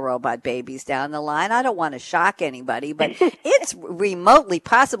be little robot babies down the line. I don't want to shock anybody, but it's remotely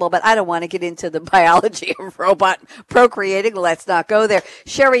possible, but I don't want to get into the biology of robot procreating. Let's not go there.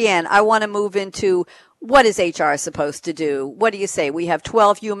 Sherryanne, I want to move into what is HR supposed to do? What do you say? We have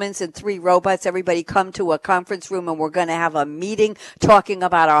 12 humans and 3 robots. Everybody come to a conference room and we're going to have a meeting talking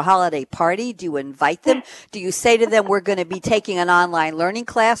about our holiday party. Do you invite them? Do you say to them, we're going to be taking an online learning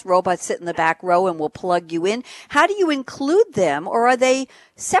class? Robots sit in the back row and we'll plug you in. How do you include them? Or are they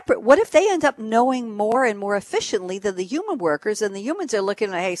separate. What if they end up knowing more and more efficiently than the human workers, and the humans are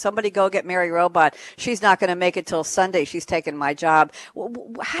looking at, hey, somebody go get Mary Robot. She's not going to make it till Sunday. She's taking my job.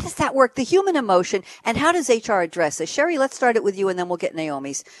 How does that work? The human emotion, and how does HR address this? Sherry, let's start it with you, and then we'll get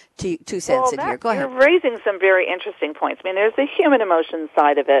Naomi's 2 cents in here. Go ahead. You're raising some very interesting points. I mean, there's the human emotion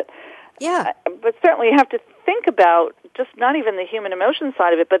side of it. Yeah. But certainly you have to think about just not even the human emotion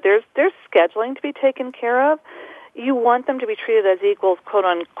side of it, but there's scheduling to be taken care of. You want them to be treated as equals,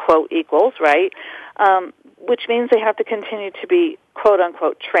 quote-unquote equals, right? Which means they have to continue to be,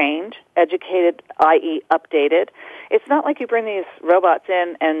 quote-unquote, trained, educated, i.e. updated. It's not like you bring these robots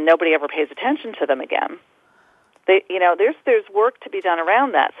in and nobody ever pays attention to them again. There's work to be done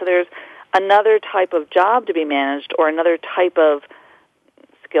around that. So there's another type of job to be managed or another type of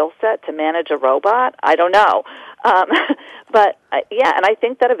skill set to manage a robot. I don't know. But and I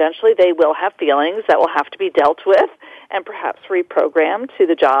think that eventually they will have feelings that will have to be dealt with and perhaps reprogrammed to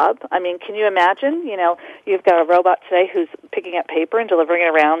the job. I mean, can you imagine, you've got a robot today who's picking up paper and delivering it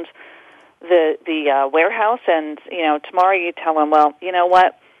around the warehouse, and, tomorrow you tell them, well, you know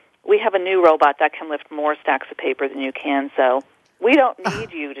what, we have a new robot that can lift more stacks of paper than you can, so we don't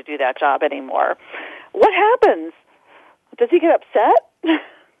need you to do that job anymore. What happens? Does he get upset?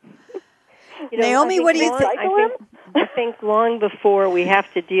 Naomi, what do you think? I think long before we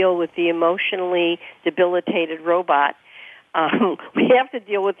have to deal with the emotionally debilitated robot, we have to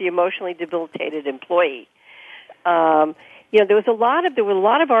deal with the emotionally debilitated employee. There were a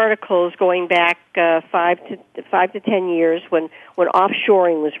lot of articles going back 5 to 10 years when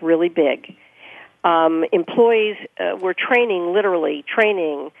offshoring was really big. Employees were literally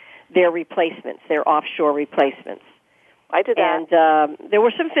training their replacements, their offshore replacements. I did that. And there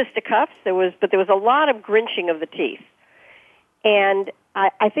were some fisticuffs, but there was a lot of grinching of the teeth. And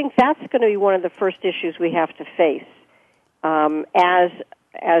I think that's going to be one of the first issues we have to face.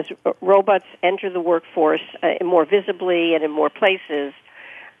 As robots enter the workforce more visibly and in more places,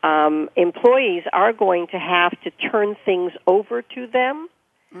 employees are going to have to turn things over to them,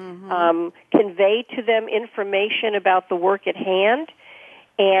 convey to them information about the work at hand,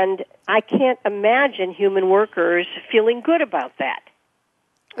 and I can't imagine human workers feeling good about that.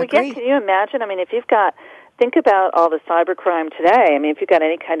 Well, can you imagine? I mean, think about all the cybercrime today. I mean, if you've got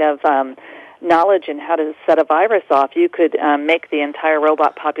any kind of knowledge in how to set a virus off, you could make the entire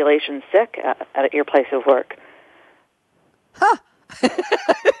robot population sick at your place of work. Huh.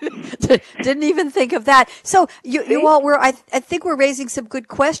 Didn't even think of that. So you all were, I think we're raising some good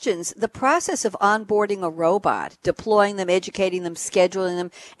questions. The process of onboarding a robot, deploying them, educating them, scheduling them,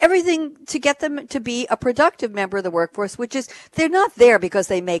 everything to get them to be a productive member of the workforce, which is, they're not there because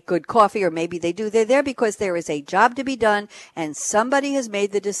they make good coffee, or maybe they do. They're there because there is a job to be done, and somebody has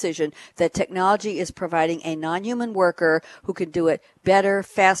made the decision that technology is providing a non-human worker who can do it better,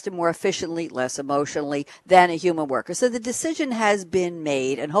 faster, more efficiently, less emotionally than a human worker. So the decision has been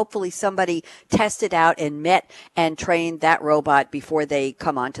made, and hopefully somebody tested out and met and trained that robot before they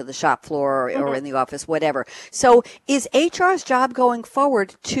come onto the shop floor or in the office, whatever. So is HR's job going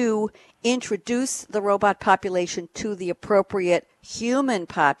forward to introduce the robot population to the appropriate human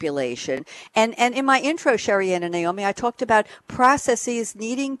population? And in my intro, Sherryanne and Naomi, I talked about processes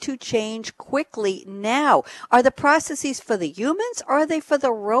needing to change quickly now. Are the processes for the humans, or are they for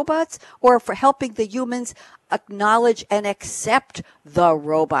the robots, or for helping the humans acknowledge and accept the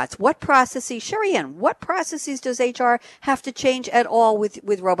robots? What processes, Sherryanne, what processes does HR have to change at all with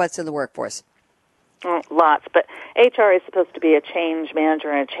robots in the workforce? Lots, but HR is supposed to be a change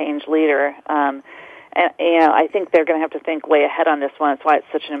manager and a change leader. And I think they're going to have to think way ahead on this one. That's why it's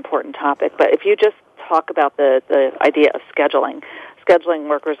such an important topic. But if you just talk about the idea of scheduling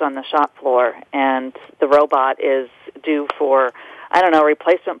workers on the shop floor, and the robot is due for,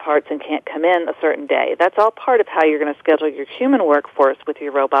 replacement parts and can't come in a certain day, that's all part of how you're going to schedule your human workforce with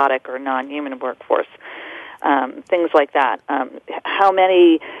your robotic or non-human workforce. Things like that. How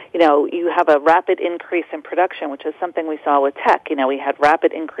many, you have a rapid increase in production, which is something we saw with tech. We had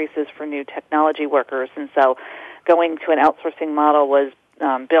rapid increases for new technology workers, and so going to an outsourcing model was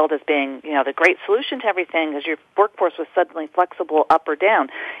billed as being, the great solution to everything, because your workforce was suddenly flexible up or down.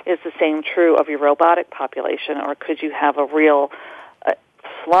 Is the same true of your robotic population, or could you have a real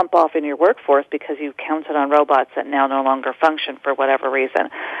slump off in your workforce because you counted on robots that now no longer function for whatever reason?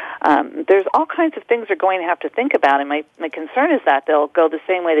 There's all kinds of things they're going to have to think about, and my concern is that they'll go the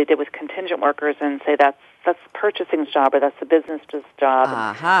same way they did with contingent workers and say that's the purchasing's job, or that's the business's job.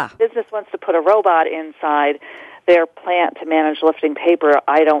 Uh-huh. Business wants to put a robot inside their plant to manage lifting paper.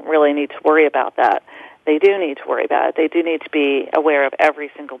 I don't really need to worry about that. They do need to worry about it. They do need to be aware of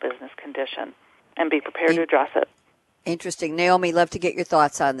every single business condition and be prepared to address it. Interesting. Naomi, love to get your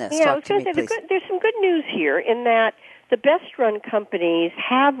thoughts on this. Yeah, Talk I was to going me, to say please. there's some good news here in that the best-run companies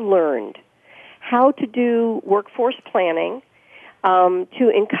have learned how to do workforce planning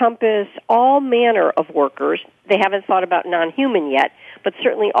to encompass all manner of workers. They haven't thought about non-human yet, but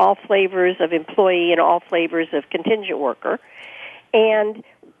certainly all flavors of employee and all flavors of contingent worker. And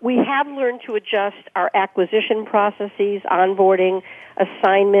we have learned to adjust our acquisition processes, onboarding,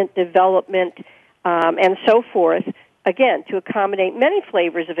 assignment, development, and so forth, again, to accommodate many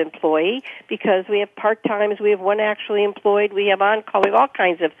flavors of employee, because we have part-times, we have one actually employed, we have on-call, we have all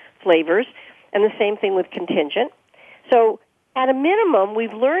kinds of flavors, and the same thing with contingent. So at a minimum,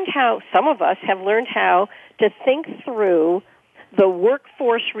 we've learned how, some of us have learned how to think through the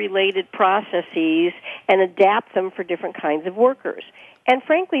workforce-related processes and adapt them for different kinds of workers. And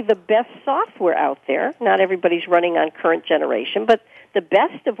frankly, the best software out there, not everybody's running on current generation, but the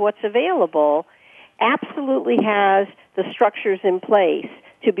best of what's available absolutely has the structures in place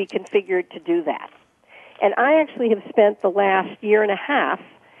to be configured to do that. And I actually have spent the last year and a half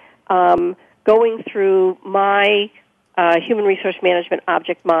going through my human resource management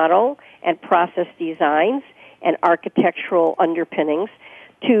object model and process designs and architectural underpinnings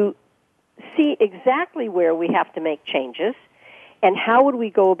to see exactly where we have to make changes and how would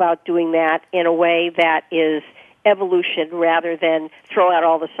we go about doing that in a way that is evolution rather than throw out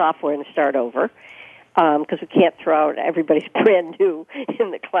all the software and start over, because we can't throw out everybody's brand new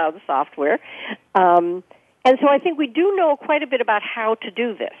in the cloud software. And so I think we do know quite a bit about how to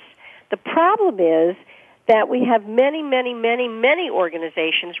do this. The problem is that we have many, many, many, many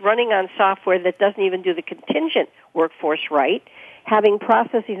organizations running on software that doesn't even do the contingent workforce right, having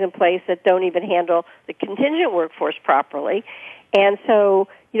processes in place that don't even handle the contingent workforce properly. And so,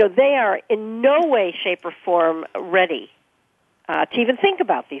 they are in no way, shape, or form ready to even think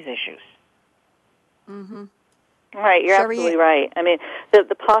about these issues. Mm-hmm. Right, you're absolutely right. I mean,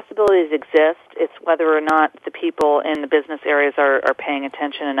 the possibilities exist. It's whether or not the people in the business areas are paying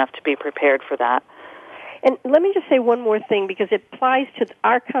attention enough to be prepared for that. And let me just say one more thing, because it applies to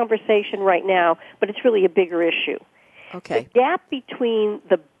our conversation right now, but it's really a bigger issue. Okay. The gap between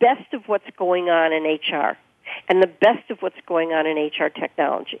the best of what's going on in HR and the best of what's going on in HR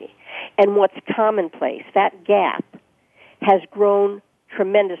technology and what's commonplace, that gap has grown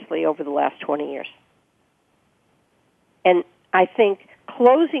tremendously over the last 20 years. And I think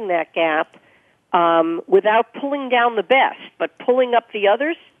closing that gap without pulling down the best, but pulling up the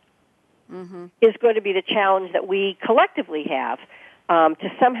others, is going to be the challenge that we collectively have to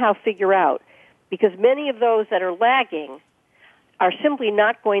somehow figure out, because many of those that are lagging are simply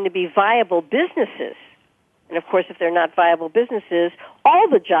not going to be viable businesses. And, of course, if they're not viable businesses, all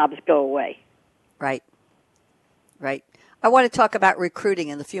the jobs go away. Right. I want to talk about recruiting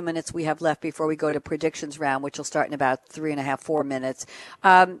in the few minutes we have left before we go to predictions round, which will start in about 3.5, 4 minutes.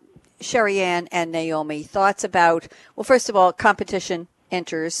 Sherryanne and Naomi, thoughts about, well, first of all, competition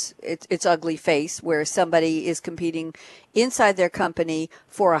enters its ugly face, where somebody is competing inside their company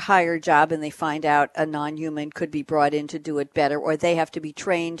for a higher job and they find out a non-human could be brought in to do it better, or they have to be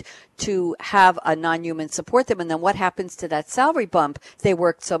trained to have a non-human support them. And then what happens to that salary bump they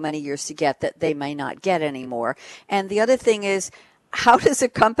worked so many years to get that they may not get anymore? And the other thing is, how does a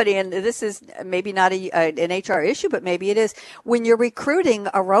company, and this is maybe not an HR issue, but maybe it is, when you're recruiting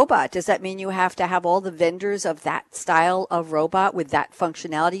a robot, does that mean you have to have all the vendors of that style of robot with that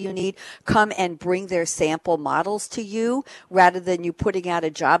functionality you need come and bring their sample models to you, rather than you putting out a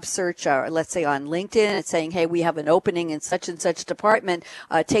job search, or let's say on LinkedIn, and saying, hey, we have an opening in such and such department,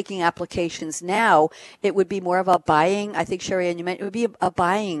 taking applications now? It would be more of a buying, I think, Sherryanne, you meant it would be a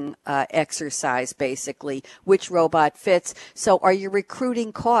buying exercise, basically, which robot fits. So are you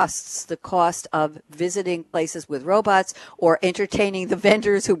recruiting costs, the cost of visiting places with robots or entertaining the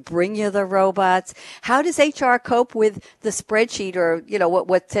vendors who bring you the robots? How does HR cope with the spreadsheet, or,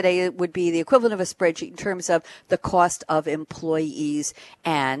 what today would be the equivalent of a spreadsheet in terms of the cost of employees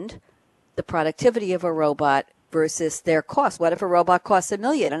and the productivity of a robot versus their cost? What if a robot costs $1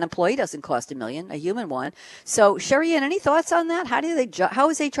 million? An employee doesn't cost $1 million, a human one. So, Sherryanne, any thoughts on that? How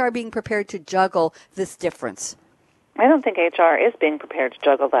is HR being prepared to juggle this difference? I don't think HR is being prepared to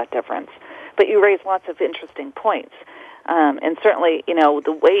juggle that difference. But you raise lots of interesting points. And certainly,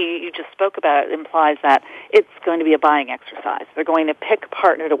 the way you just spoke about it implies that it's going to be a buying exercise. They're going to pick a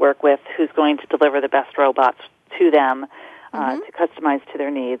partner to work with who's going to deliver the best robots to them, to customize to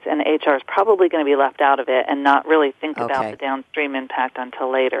their needs. And HR is probably going to be left out of it and not really think about the downstream impact until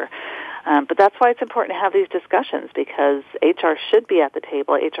later. But that's why it's important to have these discussions, because HR should be at the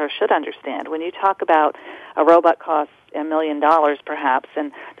table. HR should understand. When you talk about a robot costs $1 million perhaps,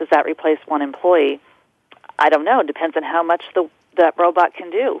 and does that replace one employee, I don't know. It depends on how much that robot can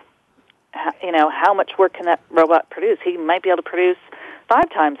do. How much work can that robot produce? He might be able to produce 5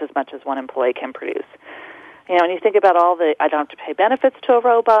 times as much as one employee can produce. And you think about I don't have to pay benefits to a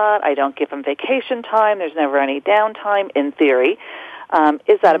robot. I don't give him vacation time. There's never any downtime, in theory.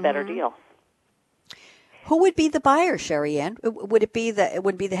 Is that a better deal? Who would be the buyer, Sherryanne? Would it be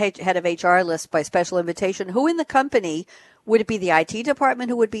the head of HR list by special invitation? Who in the company, would it be the IT department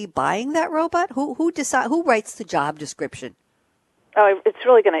who would be buying that robot? Who writes the job description? Oh, it's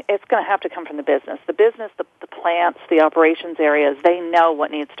going to have to come from the business. The business, the plants, the operations areas, they know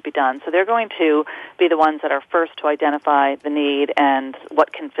what needs to be done. So they're going to be the ones that are first to identify the need and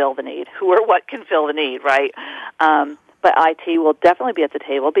what can fill the need. Who or what can fill the need, right? But IT will definitely be at the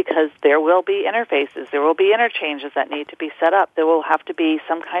table because there will be interfaces. There will be interchanges that need to be set up. There will have to be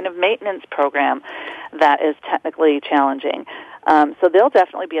some kind of maintenance program that is technically challenging. So they'll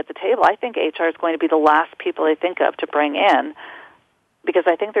definitely be at the table. I think HR is going to be the last people they think of to bring in because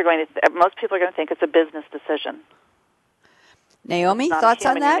I think most people are going to think it's a business decision. Naomi, thoughts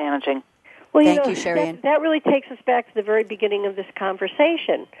on that? Managing. Well, Thank you, Sherryanne. That really takes us back to the very beginning of this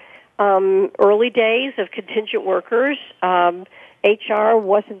conversation. Early days of contingent workers, HR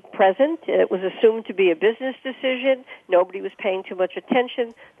wasn't present. It was assumed to be a business decision. Nobody was paying too much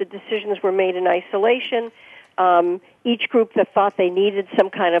attention. The decisions were made in isolation. Each group that thought they needed some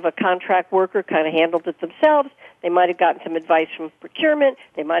kind of a contract worker kind of handled it themselves. They might have gotten some advice from procurement.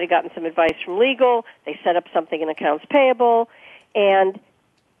 They might have gotten some advice from legal. They set up something in accounts payable. And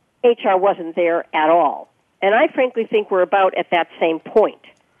HR wasn't there at all. And I frankly think we're about at that same point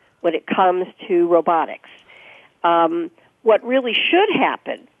when it comes to robotics. What really should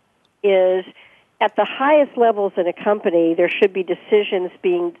happen is at the highest levels in a company, there should be issues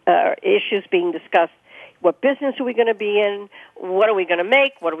being discussed. What business are we going to be in? What are we going to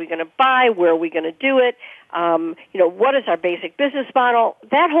make? What are we going to buy? Where are we going to do it? What is our basic business model?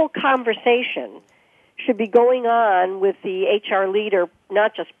 That whole conversation should be going on with the HR leader,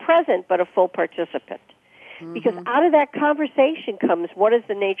 not just present, but a full participant. Because out of that conversation comes what is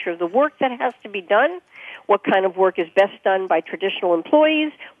the nature of the work that has to be done, what kind of work is best done by traditional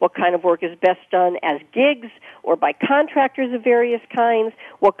employees, what kind of work is best done as gigs or by contractors of various kinds,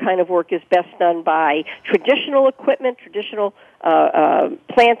 what kind of work is best done by traditional equipment, traditional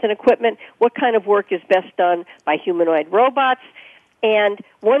plants and equipment, what kind of work is best done by humanoid robots. And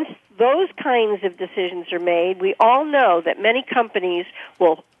once those kinds of decisions are made, we all know that many companies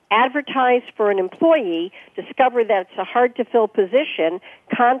will advertise for an employee, discover that it's a hard-to-fill position,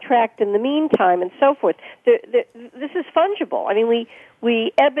 contract in the meantime, and so forth. This is fungible. I mean,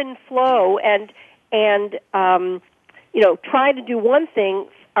 we ebb and flow and try to do one thing,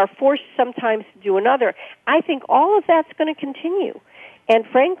 are forced sometimes to do another. I think all of that's going to continue. And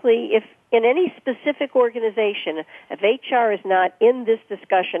frankly, if in any specific organization, if HR is not in this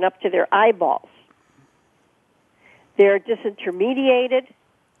discussion up to their eyeballs, they're disintermediated,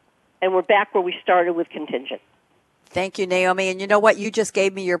 and we're back where we started with contingent. Thank you, Naomi. And you know what? You just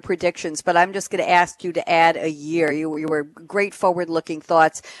gave me your predictions, but I'm just going to ask you to add a year. You were great forward-looking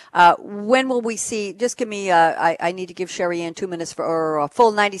thoughts. When will we see? Just give me, I need to give Sherryanne 2 minutes or a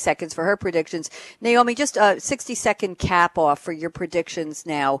full 90 seconds for her predictions. Naomi, just a 60-second cap off for your predictions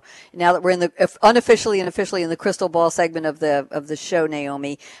now that we're in the unofficially and officially in the crystal ball segment of the show,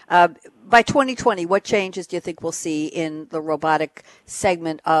 Naomi. By 2020, what changes do you think we'll see in the robotic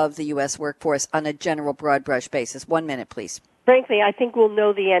segment of the U.S. workforce on a general broad brush basis? 1 minute, please. Frankly, I think we'll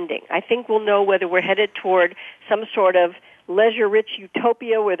know the ending. I think we'll know whether we're headed toward some sort of leisure-rich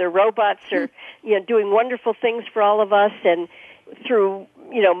utopia where the robots are, doing wonderful things for all of us, and through,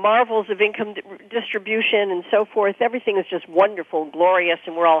 marvels of income distribution and so forth, everything is just wonderful and glorious,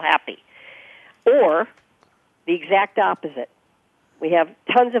 and we're all happy. Or the exact opposite. We have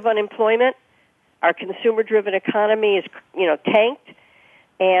tons of unemployment. Our consumer-driven economy is, tanked,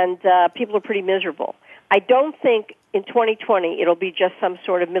 and people are pretty miserable. I don't think in 2020 it'll be just some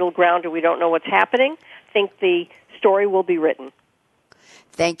sort of middle ground or we don't know what's happening. I think the story will be written.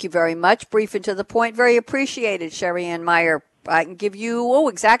 Thank you very much. Brief and to the point. Very appreciated, Sherryanne Meyer. I can give you,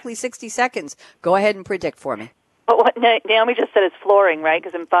 exactly 60 seconds. Go ahead and predict for me. But what Naomi just said is flooring, right?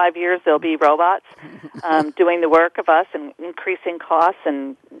 Because in 5 years there'll be robots doing the work of us and increasing costs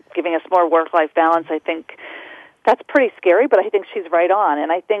and giving us more work-life balance. I think that's pretty scary, but I think she's right on.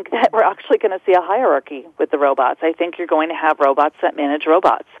 And I think that we're actually going to see a hierarchy with the robots. I think you're going to have robots that manage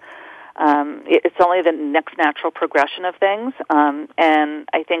robots. It's only the next natural progression of things, and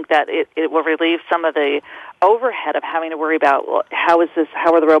I think that it will relieve some of the overhead of having to worry about how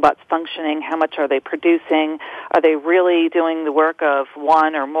are the robots functioning, how much are they producing, are they really doing the work of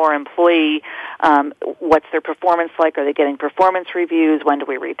one or more employee, what's their performance like, are they getting performance reviews, when do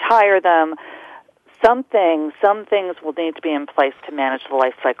we retire them? Some things will need to be in place to manage the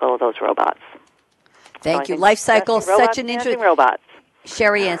life cycle of those robots. Thank you. Life cycle, such an interesting robots.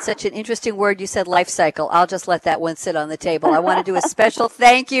 Sherryanne, such an interesting word. You said life cycle. I'll just let that one sit on the table. I want to do a special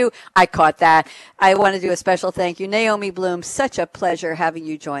thank you. I caught that. I want to do a special thank you. Naomi Bloom, such a pleasure having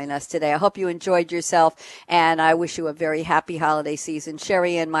you join us today. I hope you enjoyed yourself, and I wish you a very happy holiday season.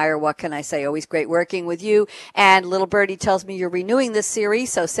 Sherryanne Meyer, what can I say? Always great working with you. And Little Birdie tells me you're renewing this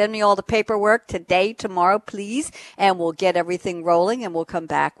series, so send me all the paperwork today, tomorrow, please, and we'll get everything rolling, and we'll come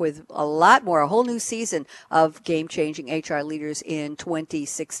back with a lot more, a whole new season of game-changing HR leaders in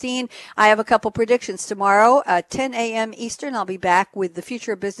 2016. I have a couple predictions tomorrow at 10 a.m. Eastern. I'll be back with the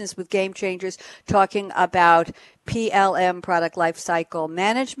future of business with Game Changers, talking about PLM, product lifecycle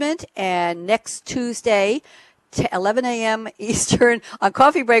management. And next Tuesday, 11 a.m. Eastern on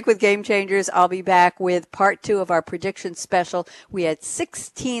Coffee Break with Game Changers, I'll be back with part 2 of our prediction special. We had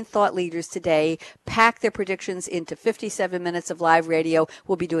 16 thought leaders today pack their predictions into 57 minutes of live radio.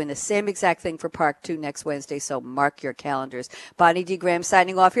 We'll be doing the same exact thing for part 2 next Wednesday, so mark your calendars. Bonnie D. Graham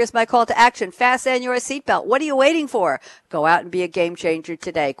signing off. Here's my call to action. Fasten your seatbelt. What are you waiting for? Go out and be a game changer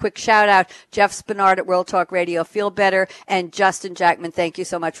today. Quick shout out, Jeff Spinard at World Talk Radio. Feel better. And Justin Jackman, thank you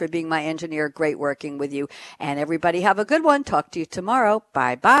so much for being my engineer. Great working with you. And everybody have a good one. Talk to you tomorrow.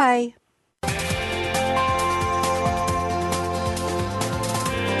 Bye-bye.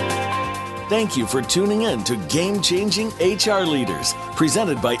 Thank you for tuning in to Game Changing HR Leaders,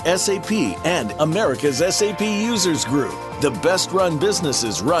 presented by SAP and America's SAP Users Group. The best run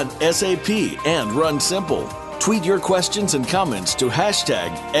businesses run SAP and run simple. Tweet your questions and comments to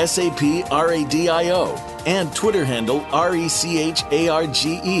hashtag SAPRADIO and Twitter handle RECHARGEHR.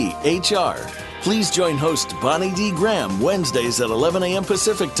 Please join host Bonnie D. Graham Wednesdays at 11 a.m.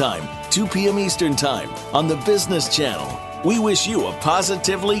 Pacific Time, 2 p.m. Eastern Time on the Business Channel. We wish you a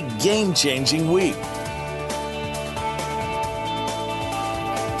positively game-changing week.